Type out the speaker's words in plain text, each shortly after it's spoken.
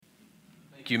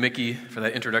Thank you, Mickey, for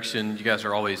that introduction. You guys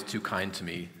are always too kind to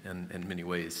me in many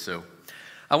ways. So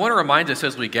I want to remind us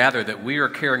as we gather that we are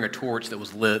carrying a torch that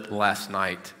was lit last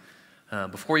night.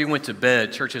 Before you went to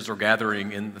bed, churches were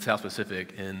gathering in the South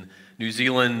Pacific, in New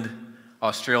Zealand,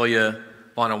 Australia,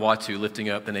 Vanuatu, lifting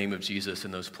up the name of Jesus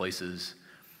in those places.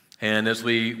 And as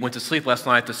we went to sleep last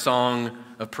night, the song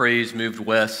of praise moved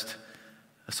west.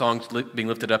 A song being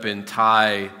lifted up in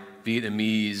Thai,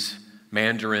 Vietnamese,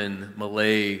 Mandarin,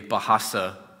 Malay,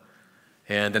 Bahasa.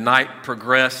 And the night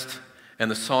progressed,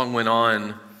 and the song went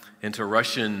on into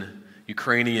Russian,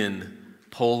 Ukrainian,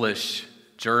 Polish,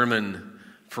 German,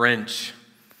 French,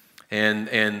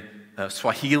 and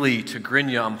Swahili,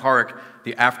 Tigrinya, Amharic,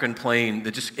 the African plain.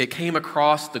 It came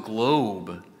across the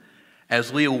globe.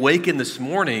 As we awaken this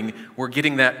morning, we're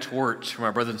getting that torch from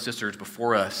our brothers and sisters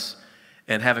before us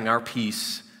and having our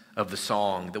piece of the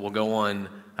song that will go on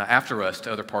after us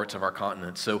to other parts of our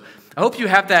continent. So I hope you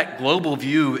have that global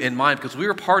view in mind, because we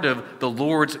are part of the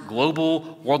Lord's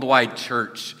global, worldwide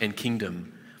church and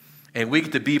kingdom. And we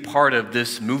get to be part of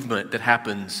this movement that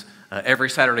happens every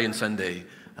Saturday and Sunday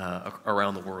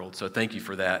around the world. So thank you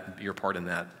for that, your part in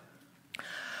that.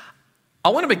 I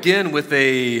want to begin with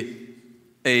a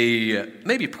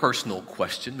maybe personal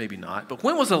question, maybe not, but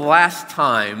when was the last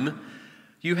time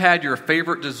you had your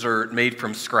favorite dessert made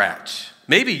from scratch?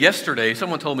 Maybe yesterday.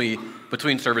 Someone told me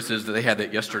between services that they had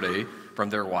that yesterday from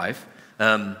their wife.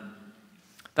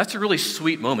 That's a really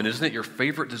sweet moment, isn't it? Your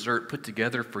favorite dessert put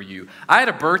together for you. I had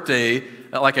a birthday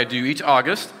like I do each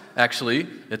August, actually.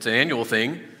 It's an annual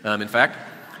thing, in fact.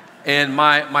 And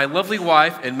my lovely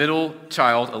wife and middle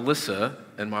child, Alyssa,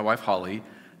 and my wife, Holly,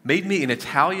 made me an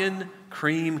Italian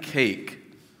cream cake.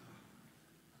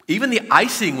 Even the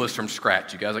icing was from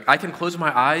scratch, you guys. Like, I can close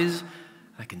my eyes,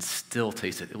 I can still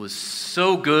taste it. It was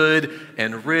so good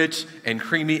and rich and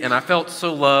creamy, and I felt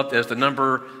so loved as the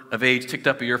number of age ticked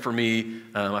up a year for me.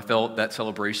 I felt that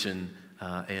celebration,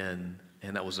 and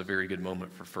that was a very good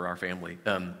moment for our family.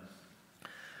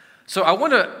 So I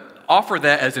want to offer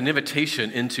that as an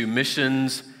invitation into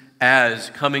missions as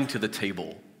coming to the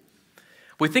table.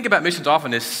 We think about missions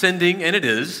often as sending, and it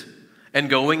is, and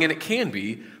going, and it can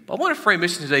be, but I want to frame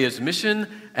mission today as mission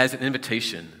as an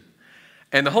invitation.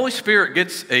 And the Holy Spirit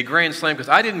gets a grand slam, because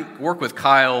I didn't work with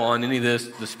Kyle on any of this.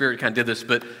 The Spirit kind of did this,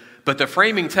 but the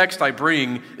framing text I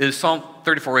bring is Psalm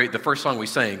 34:8. The first song we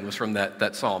sang was from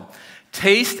that psalm.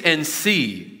 Taste and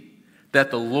see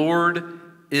that the Lord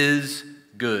is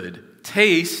good.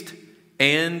 Taste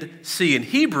and see. In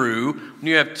Hebrew, when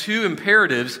you have two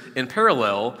imperatives in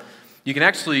parallel, you can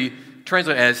actually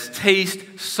translate it as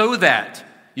taste so that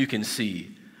you can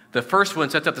see. The first one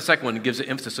sets up the second one and gives it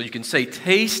emphasis. So you can say,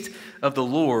 taste of the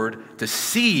Lord, to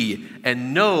see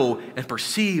and know and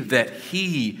perceive that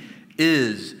He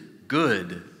is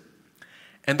good.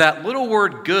 And that little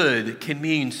word good can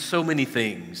mean so many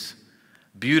things.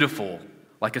 Beautiful,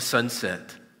 like a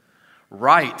sunset.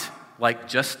 Right, like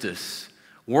justice.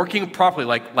 Working properly,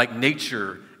 like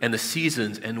nature and the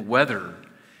seasons and weather.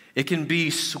 It can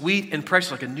be sweet and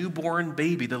precious, like a newborn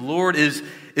baby. The Lord is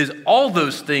all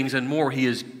those things and more. He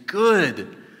is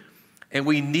good. And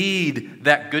we need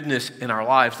that goodness in our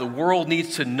lives. The world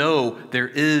needs to know there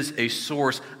is a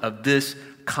source of this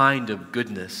kind of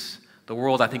goodness. The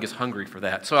world, I think, is hungry for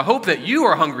that. So I hope that you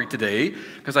are hungry today,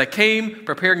 because I came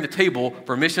preparing the table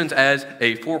for missions as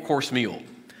a 4-course meal.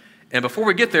 And before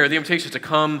we get there, the invitation is to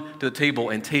come to the table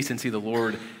and taste and see the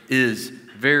Lord is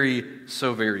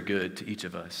so very good to each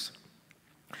of us.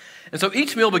 And so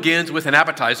each meal begins with an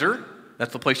appetizer.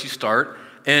 That's the place you start.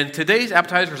 And today's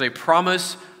appetizer is a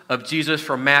promise of Jesus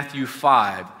from Matthew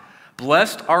 5.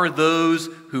 Blessed are those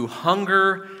who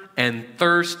hunger and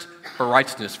thirst for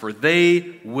righteousness, for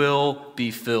they will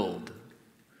be filled.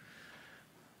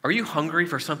 Are you hungry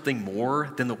for something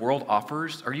more than the world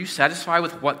offers? Are you satisfied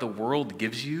with what the world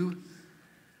gives you?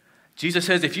 Jesus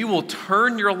says, if you will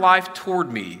turn your life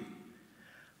toward me,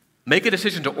 make a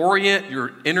decision to orient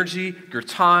your energy, your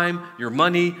time, your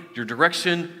money, your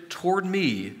direction toward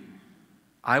me,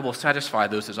 I will satisfy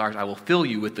those desires. I will fill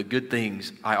you with the good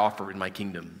things I offer in my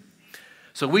kingdom.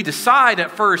 So we decide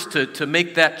at first to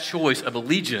make that choice of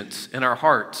allegiance in our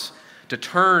hearts, to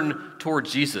turn toward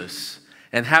Jesus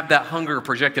and have that hunger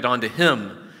projected onto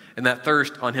Him and that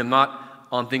thirst on Him, not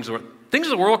on things. Things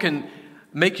of the world can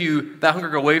make that hunger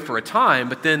go away for a time,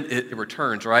 but then it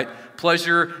returns, right?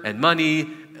 Pleasure and money,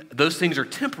 those things are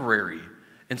temporary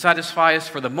and satisfy us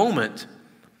for the moment,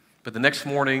 but the next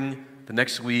morning, the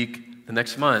next week, the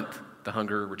next month, the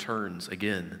hunger returns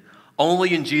again.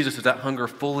 Only in Jesus is that hunger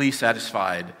fully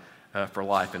satisfied for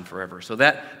life and forever. So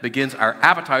that begins our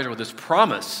appetizer with this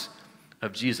promise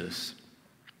of Jesus.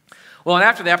 Well, and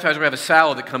after the appetizer, we have a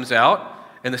salad that comes out,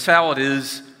 and the salad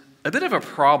is a bit of a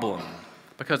problem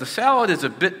because the salad is a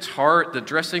bit tart, the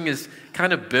dressing is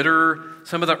kind of bitter,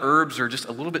 some of the herbs are just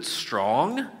a little bit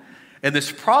strong, and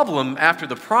this problem after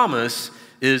the promise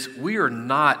is we are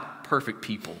not perfect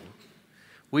people.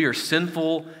 We are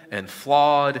sinful and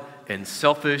flawed and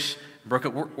selfish,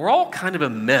 broken. We're all kind of a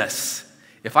mess.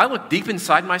 If I look deep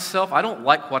inside myself, I don't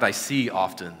like what I see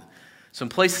often. Some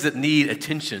places that need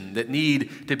attention, that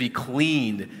need to be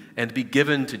cleaned and to be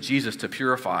given to Jesus to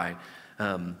purify.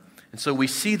 And so we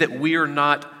see that we are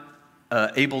not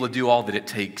able to do all that it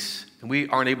takes. And we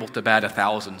aren't able to bat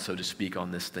 1,000, so to speak,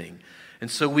 on this thing. And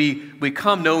so we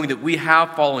come knowing that we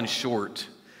have fallen short,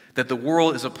 that the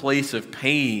world is a place of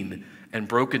pain and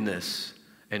brokenness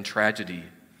and tragedy.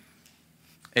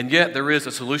 And yet there is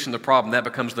a solution to the problem. That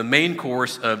becomes the main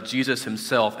course of Jesus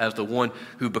himself as the one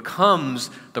who becomes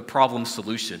the problem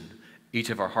solution, each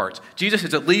of our hearts. Jesus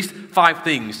is at least 5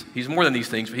 things. He's more than these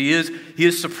things, but he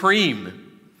is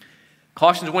supreme.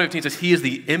 Colossians 1:15 says he is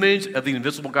the image of the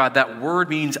invisible God. That word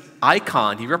means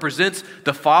icon. He represents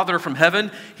the Father from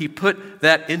heaven. He put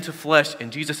that into flesh, and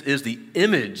Jesus is the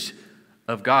image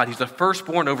of God. He's the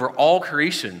firstborn over all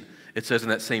creation, it says in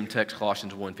that same text,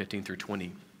 Colossians 1:15 through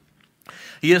 20.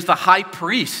 He is the high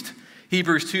priest.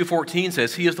 Hebrews 2:14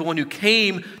 says he is the one who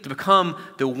came to become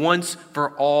the once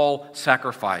for all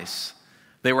sacrifice.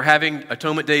 They were having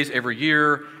atonement days every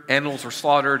year. Animals were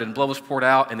slaughtered and blood was poured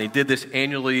out, and they did this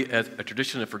annually as a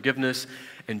tradition of forgiveness.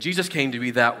 And Jesus came to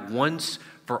be that once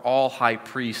for all high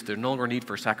priest. There's no longer need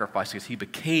for sacrifice because he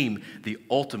became the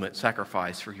ultimate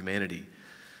sacrifice for humanity.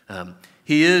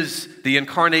 He is the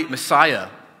incarnate Messiah,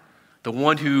 the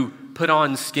one who put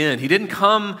on skin. He didn't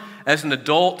come as an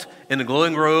adult in a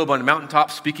glowing robe on a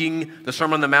mountaintop speaking the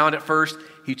Sermon on the Mount at first.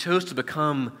 He chose to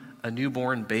become a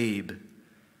newborn babe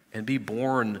and be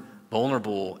born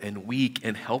vulnerable and weak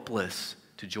and helpless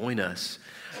to join us.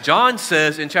 John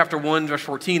says in chapter 1, verse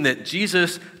 14, that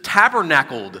Jesus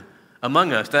tabernacled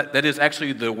among us. That is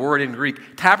actually the word in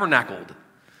Greek, tabernacled.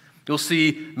 You'll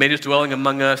see made his dwelling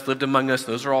among us, lived among us.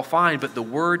 Those are all fine, but the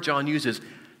word John uses,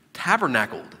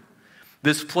 tabernacled.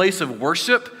 This place of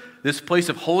worship, this place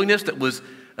of holiness that was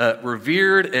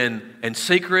revered and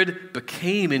sacred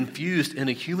became infused in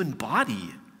a human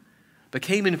body,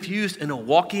 became infused in a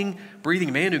walking,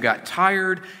 breathing man who got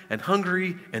tired and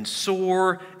hungry and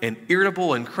sore and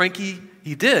irritable and cranky.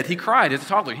 He did. He cried as a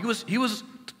toddler. He was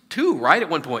 2, right, at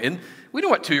one point. And we know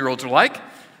what 2-year-olds are like.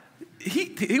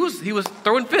 He was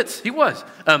throwing fits. He was.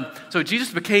 So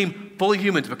Jesus became fully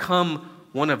human to become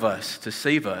one of us, to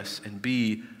save us and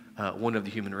be one of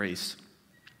the human race.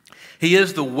 He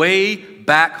is the way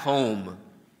back home.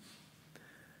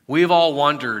 We have all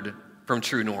wandered from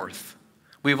true north.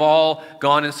 We've all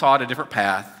gone and sought a different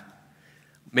path.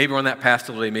 Maybe we're on that path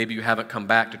still today. Maybe you haven't come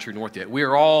back to true north yet. We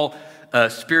are all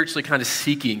spiritually kind of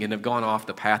seeking and have gone off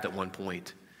the path at one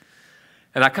point.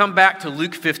 And I come back to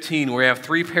Luke 15 where we have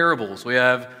 3 parables. We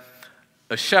have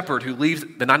a shepherd who leaves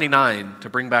the 99 to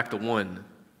bring back the 1.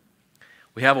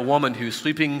 We have a woman who's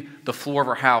sweeping the floor of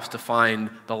her house to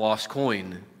find the lost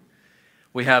coin.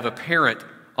 We have a parent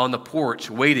on the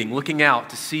porch waiting, looking out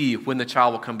to see when the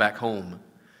child will come back home.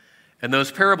 And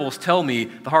those parables tell me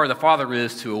the heart of the Father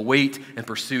is to await and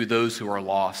pursue those who are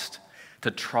lost,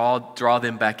 to draw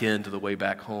them back into the way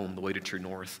back home, the way to true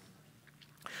north.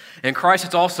 And Christ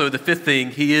is also the 5th thing.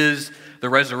 He is the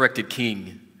resurrected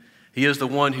King. He is the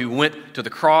one who went to the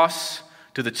cross,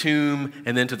 to the tomb,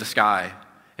 and then to the sky.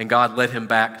 And God led him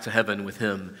back to heaven with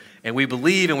him. And we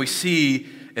believe and we see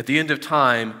at the end of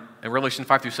time, in Revelation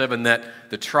 5-7, that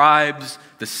the tribes,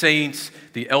 the saints,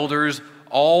 the elders,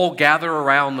 all gather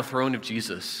around the throne of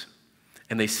Jesus.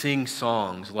 And they sing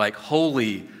songs like,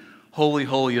 Holy, holy,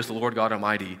 holy is the Lord God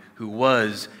Almighty, who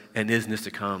was and is and is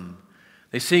to come.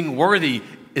 They sing, Worthy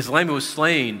is the Lamb who was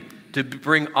slain to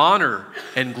bring honor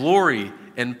and glory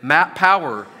and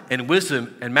power and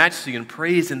wisdom and majesty and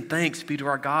praise and thanks be to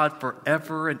our God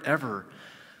forever and ever.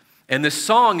 And this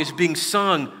song is being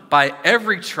sung by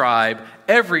every tribe,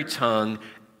 every tongue,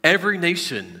 every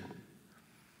nation.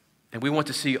 And we want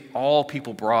to see all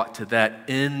people brought to that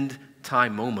end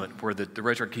time moment where the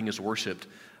resurrected King is worshiped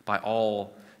by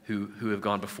all who have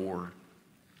gone before.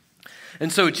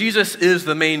 And so Jesus is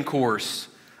the main course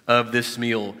of this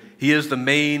meal. He is the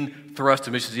main thrust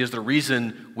of missions. He is the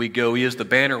reason we go. He is the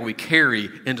banner we carry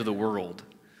into the world.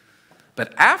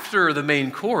 But after the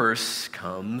main course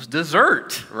comes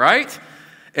dessert, right?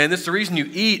 And it's the reason you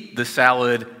eat the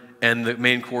salad and the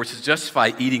main course is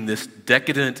justify eating this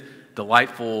decadent,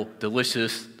 delightful,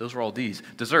 delicious, those are all D's.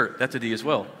 Dessert, that's a D as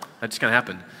well. That just kind of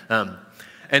happened.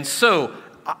 And so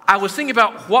I was thinking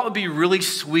about what would be really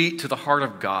sweet to the heart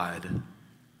of God.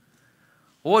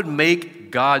 What would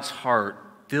make God's heart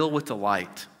fill with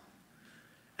delight?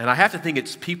 And I have to think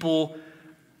it's people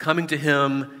coming to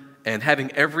him and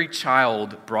having every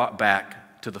child brought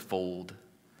back to the fold.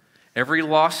 Every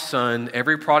lost son,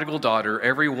 every prodigal daughter,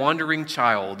 every wandering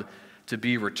child to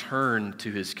be returned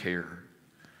to his care.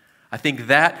 I think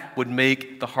that would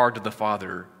make the heart of the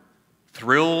Father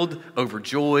thrilled,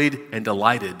 overjoyed, and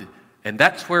delighted. And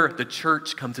that's where the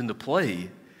church comes into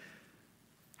play.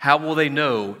 How will they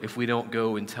know if we don't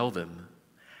go and tell them?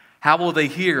 How will they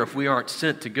hear if we aren't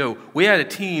sent to go? We had a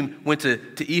team went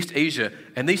to East Asia,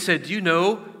 and they said, "Do you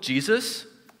know Jesus?"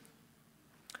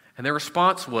 And their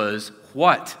response was,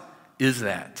 "What is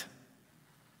that?"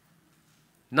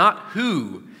 Not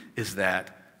who is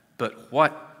that, but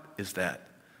what is that?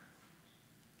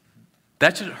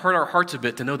 That should hurt our hearts a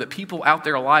bit to know that people out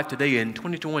there alive today in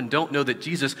 2021 don't know that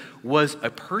Jesus was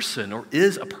a person or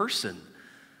is a person.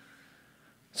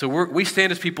 So we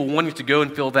stand as people wanting to go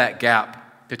and fill that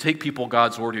gap, to take people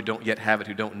God's word who don't yet have it,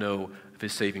 who don't know of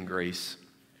his saving grace.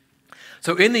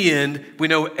 So in the end, we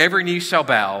know every knee shall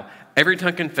bow, every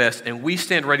tongue confess, and we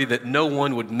stand ready that no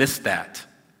one would miss that.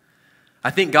 I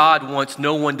think God wants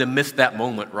no one to miss that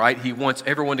moment, right? He wants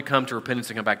everyone to come to repentance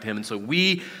and come back to him. And so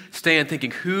we stand thinking,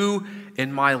 who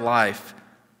in my life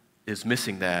is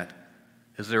missing that?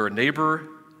 Is there a neighbor,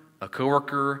 a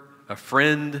coworker, a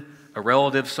friend, a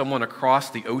relative, someone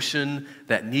across the ocean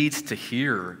that needs to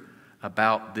hear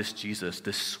about this Jesus,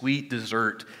 this sweet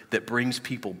dessert that brings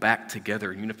people back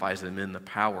together and unifies them in the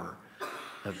power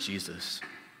of Jesus?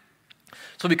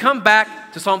 So we come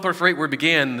back to Psalm 34:8 where we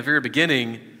began in the very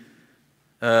beginning.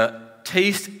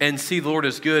 Taste and see the Lord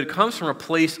is good comes from a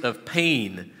place of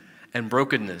pain and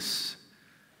brokenness.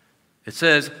 It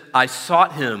says, I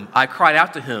sought him, I cried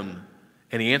out to him,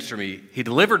 and he answered me. He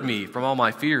delivered me from all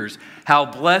my fears. How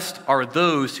blessed are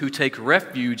those who take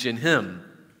refuge in him.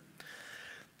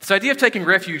 This idea of taking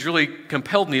refuge really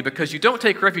compelled me because you don't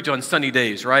take refuge on sunny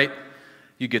days, right?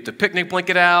 You get the picnic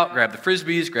blanket out, grab the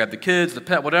frisbees, grab the kids, the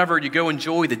pet, whatever. You go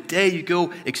enjoy the day. You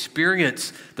go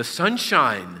experience the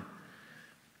sunshine.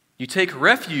 You take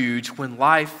refuge when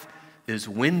life is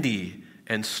windy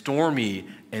and stormy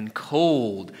and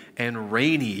cold and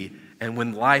rainy and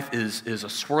when life is a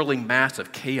swirling mass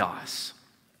of chaos.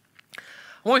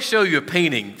 I want to show you a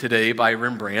painting today by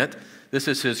Rembrandt. This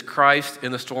is his Christ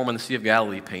in the Storm on the Sea of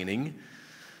Galilee painting.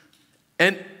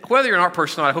 And whether you're an art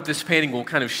person or not, I hope this painting will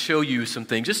kind of show you some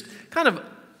things. Just kind of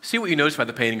see what you notice by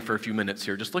the painting for a few minutes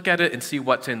here. Just look at it and see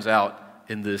what stands out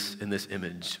in this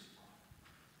image.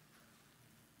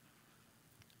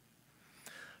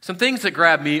 Some things that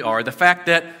grab me are the fact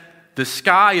that the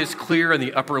sky is clear in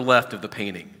the upper left of the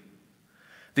painting.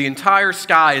 The entire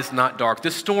sky is not dark.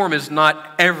 This storm is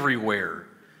not everywhere.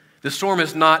 The storm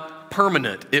is not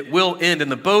permanent. It will end,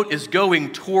 and the boat is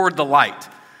going toward the light.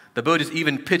 The boat is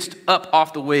even pitched up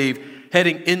off the wave,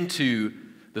 heading into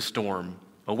the storm,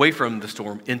 away from the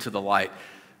storm, into the light.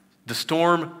 The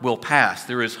storm will pass.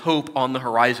 There is hope on the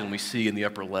horizon we see in the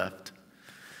upper left.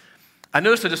 I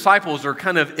notice the disciples are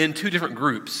kind of in two different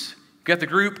groups. You've got the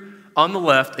group on the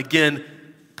left, again,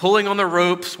 pulling on the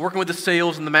ropes, working with the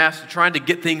sails and the mast, trying to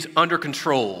get things under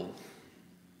control.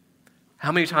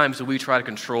 How many times do we try to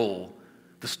control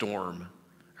the storm,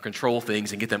 or control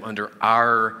things and get them under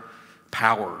our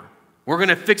power? We're going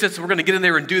to fix it, so we're going to get in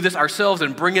there and do this ourselves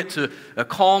and bring it to a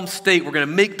calm state. We're going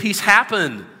to make peace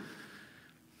happen.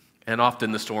 And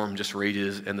often the storm just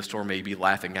rages, and the storm may be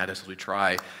laughing at us as we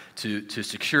try to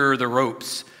secure the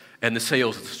ropes, and the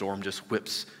sails of the storm just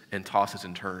whips and tosses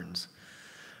and turns.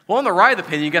 Well, on the right of the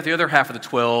painting, you got the other half of the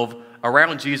 12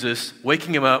 around Jesus,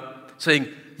 waking him up, saying,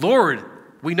 Lord,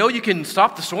 we know you can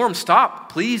stop the storm.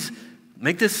 Stop. Please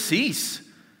make this cease.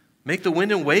 Make the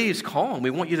wind and waves calm.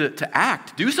 We want you to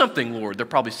act. Do something, Lord. They're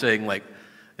probably saying,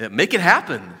 make it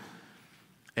happen.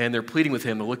 And they're pleading with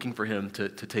him. They're looking for him to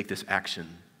take this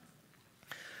action.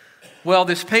 Well,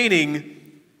 this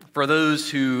painting, for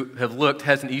those who have looked,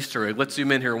 has an Easter egg. Let's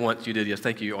zoom in here once. You did, yes,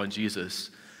 thank you, on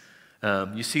Jesus.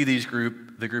 You see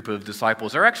the group of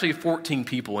disciples. There are actually 14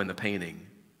 people in the painting.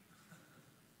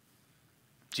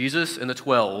 Jesus and the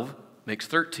 12 makes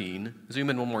 13.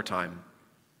 Zoom in one more time.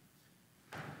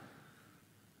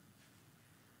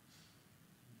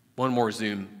 One more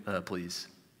zoom, please.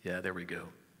 Yeah, there we go.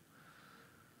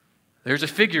 There's a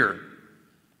figure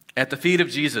at the feet of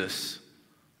Jesus,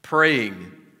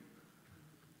 praying.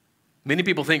 Many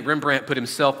people think Rembrandt put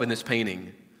himself in this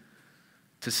painting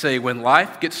to say, when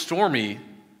life gets stormy,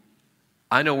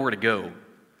 I know where to go.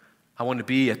 I want to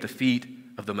be at the feet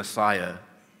of the Messiah,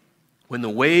 When the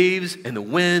waves and the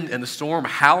wind and the storm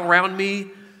howl around me, I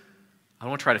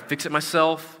don't want to try to fix it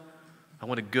myself. I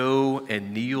want to go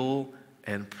and kneel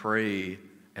and pray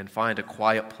and find a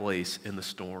quiet place in the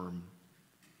storm.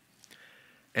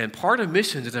 And part of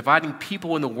missions is inviting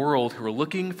people in the world who are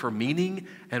looking for meaning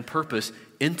and purpose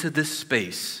into this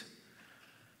space.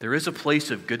 There is a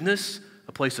place of goodness,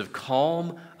 a place of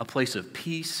calm, a place of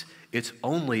peace. It's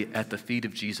only at the feet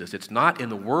of Jesus. It's not in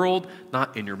the world,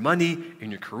 not in your money,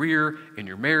 in your career, in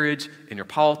your marriage, in your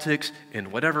politics, in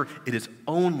whatever. It is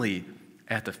only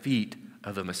at the feet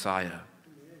of the Messiah.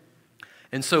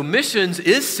 And so missions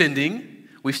is sending.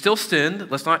 We still send.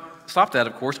 Let's not stop that,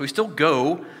 of course. We still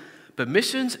go. But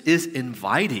missions is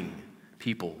inviting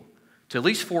people to at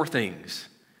least 4 things.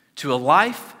 To a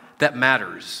life that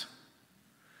matters.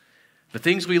 The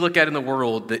things we look at in the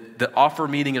world that offer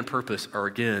meaning and purpose are,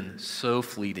 again, so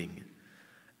fleeting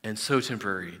and so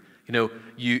temporary. You know,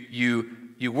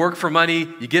 you work for money,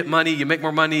 you get money, you make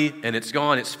more money, and it's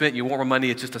gone, it's spent, you want more money,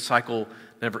 it's just a cycle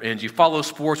that never ends. You follow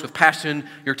sports with passion,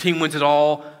 your team wins it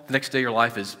all, the next day your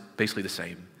life is basically the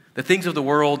same. The things of the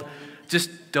world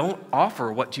just don't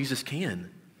offer what Jesus can.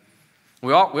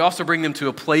 We also bring them to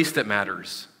a place that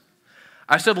matters.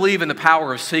 I still believe in the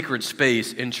power of sacred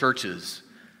space in churches.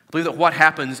 I believe that what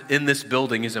happens in this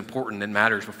building is important and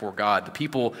matters before God. The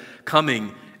people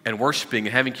coming and worshiping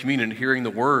and having communion and hearing the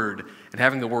word and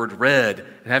having the word read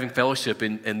and having fellowship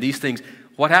and these things.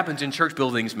 What happens in church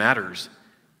buildings matters.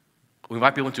 We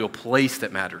might be into a place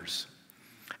that matters.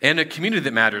 And a community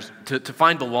that matters. To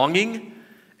find belonging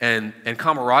and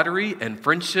camaraderie and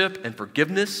friendship and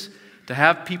forgiveness. To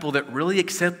have people that really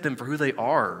accept them for who they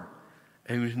are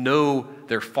and who know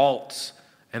their faults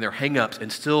and their hang-ups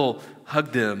and still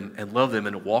hug them and love them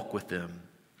and walk with them.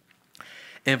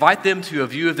 Invite them to a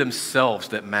view of themselves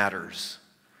that matters.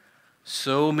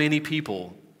 So many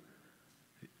people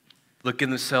look in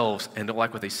themselves and don't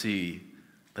like what they see.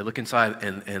 They look inside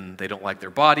and they don't like their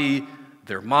body,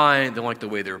 their mind, they don't like the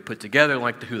way they're put together, they don't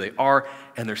like who they are,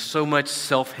 and there's so much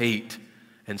self-hate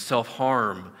and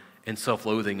self-harm and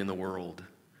self-loathing in the world.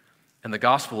 And the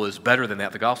gospel is better than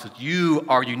that. The gospel is you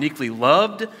are uniquely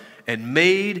loved and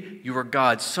made. You are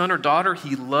God's son or daughter.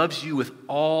 He loves you with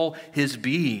all his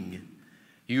being.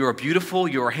 You are beautiful.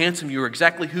 You are handsome. You are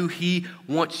exactly who he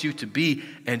wants you to be.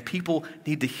 And people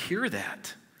need to hear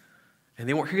that. And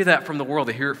they won't hear that from the world.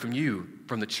 They hear it from you,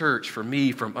 from the church, from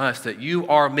me, from us, that you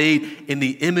are made in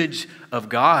the image of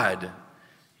God.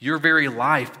 Your very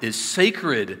life is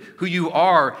sacred. Who you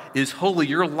are is holy.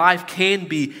 Your life can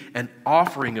be an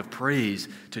offering of praise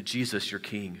to Jesus, your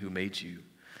King, who made you.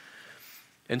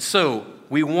 And so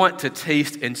we want to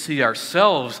taste and see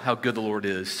ourselves how good the Lord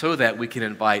is so that we can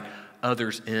invite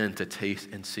others in to taste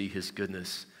and see his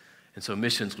goodness. And so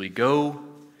missions, we go,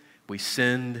 we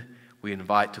send, we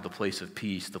invite to the place of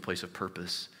peace, the place of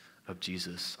purpose of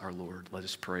Jesus, our Lord. Let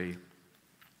us pray.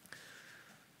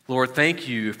 Lord, thank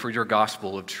you for your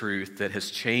gospel of truth that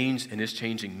has changed and is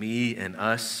changing me and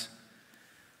us.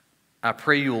 I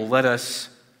pray you will let us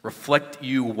reflect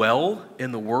you well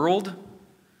in the world.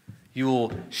 You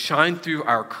will shine through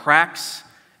our cracks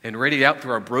and radiate out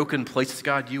through our broken places,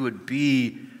 God. You would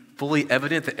be fully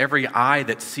evident that every eye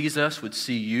that sees us would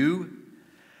see you.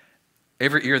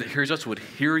 Every ear that hears us would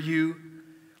hear you.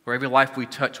 Where every life we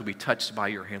touch will be touched by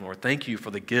your hand, Lord. Thank you for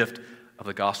the gift of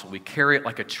the gospel. We carry it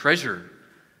like a treasure.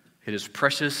 It is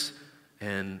precious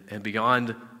and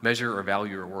beyond measure or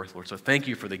value or worth, Lord. So thank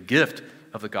you for the gift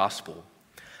of the gospel.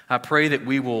 I pray that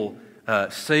we will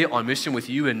stay on mission with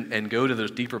you and go to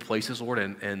those deeper places, Lord,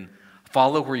 and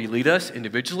follow where you lead us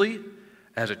individually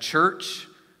as a church.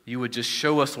 You would just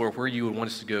show us, Lord, where you would want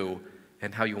us to go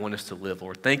and how you want us to live,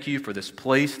 Lord. Thank you for this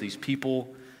place, these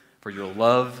people, for your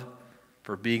love,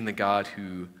 for being the God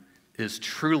who is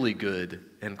truly good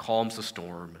and calms the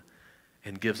storm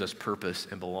and gives us purpose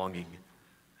and belonging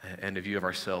and a view of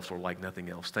ourselves, Lord, like nothing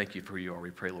else. Thank you for who you are.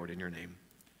 We pray, Lord, in your name.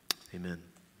 Amen.